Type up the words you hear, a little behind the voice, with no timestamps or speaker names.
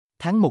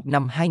Tháng 1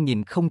 năm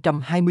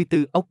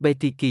 2024,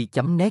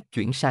 OXBET.net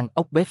chuyển sang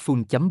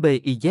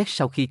OXBETFull.biz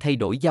sau khi thay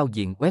đổi giao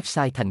diện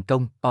website thành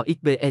công.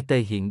 OXBET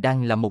hiện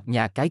đang là một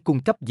nhà cái cung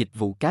cấp dịch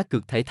vụ cá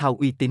cược thể thao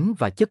uy tín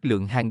và chất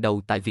lượng hàng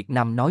đầu tại Việt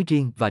Nam nói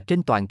riêng và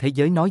trên toàn thế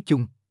giới nói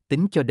chung.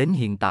 Tính cho đến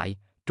hiện tại,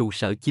 trụ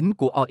sở chính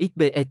của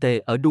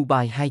OXBET ở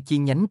Dubai, 2 chi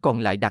nhánh còn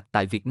lại đặt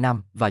tại Việt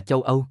Nam và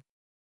châu Âu.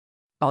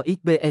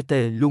 OXBET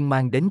luôn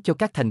mang đến cho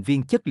các thành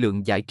viên chất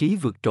lượng giải trí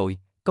vượt trội,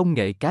 công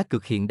nghệ cá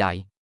cược hiện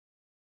đại.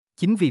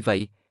 Chính vì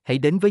vậy, hãy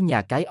đến với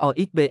nhà cái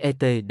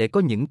OXBET để có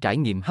những trải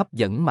nghiệm hấp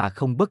dẫn mà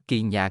không bất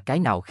kỳ nhà cái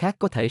nào khác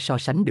có thể so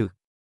sánh được.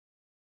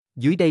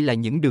 Dưới đây là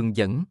những đường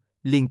dẫn,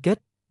 liên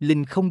kết,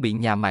 link không bị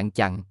nhà mạng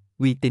chặn,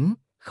 uy tín,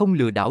 không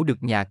lừa đảo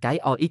được nhà cái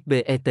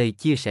OXBET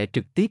chia sẻ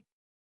trực tiếp.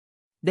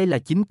 Đây là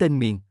chính tên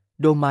miền,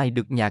 domain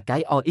được nhà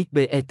cái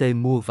OXBET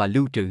mua và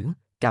lưu trữ,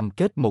 cam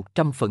kết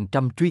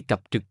 100% truy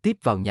cập trực tiếp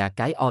vào nhà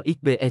cái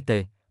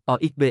OXBET.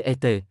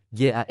 OXBET,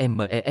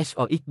 GAMES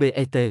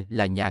OXBET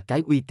là nhà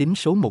cái uy tín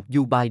số 1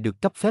 Dubai,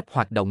 được cấp phép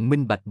hoạt động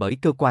minh bạch bởi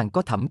cơ quan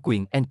có thẩm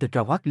quyền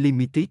Enterprise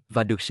Limited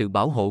và được sự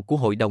bảo hộ của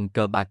Hội đồng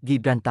cờ bạc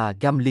Gibraltar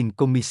Gambling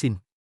Commission.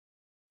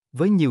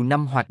 Với nhiều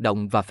năm hoạt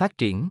động và phát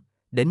triển,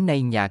 đến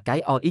nay nhà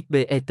cái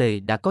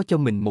OXBET đã có cho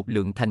mình một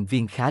lượng thành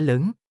viên khá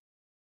lớn.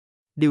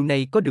 Điều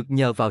này có được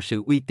nhờ vào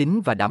sự uy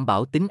tín và đảm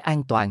bảo tính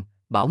an toàn,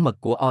 bảo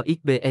mật của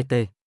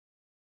OXBET.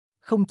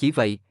 Không chỉ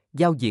vậy,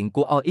 giao diện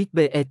của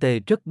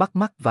OXBET rất bắt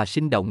mắt và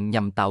sinh động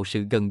nhằm tạo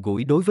sự gần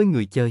gũi đối với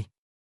người chơi.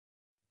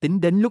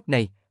 Tính đến lúc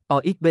này,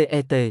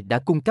 OXBET đã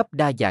cung cấp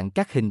đa dạng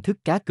các hình thức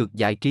cá cược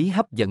giải trí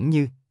hấp dẫn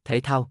như thể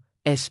thao,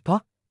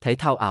 eSports, thể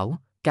thao ảo,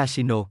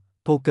 casino,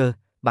 poker,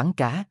 bắn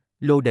cá,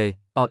 lô đề.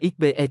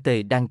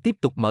 OXBET đang tiếp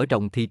tục mở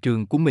rộng thị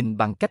trường của mình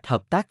bằng cách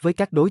hợp tác với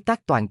các đối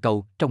tác toàn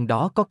cầu, trong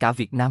đó có cả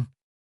Việt Nam.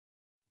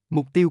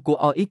 Mục tiêu của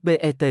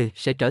OXBET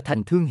sẽ trở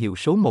thành thương hiệu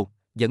số 1,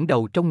 dẫn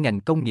đầu trong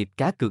ngành công nghiệp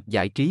cá cược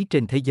giải trí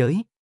trên thế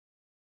giới.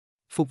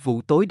 Phục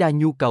vụ tối đa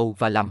nhu cầu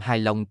và làm hài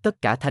lòng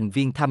tất cả thành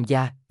viên tham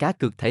gia cá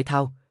cược thể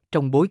thao.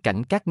 Trong bối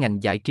cảnh các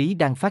ngành giải trí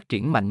đang phát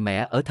triển mạnh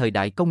mẽ ở thời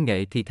đại công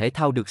nghệ thì thể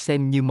thao được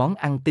xem như món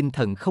ăn tinh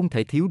thần không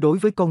thể thiếu đối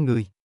với con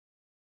người.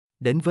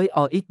 Đến với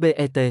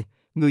OXBET,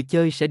 người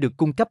chơi sẽ được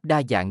cung cấp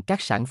đa dạng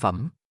các sản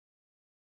phẩm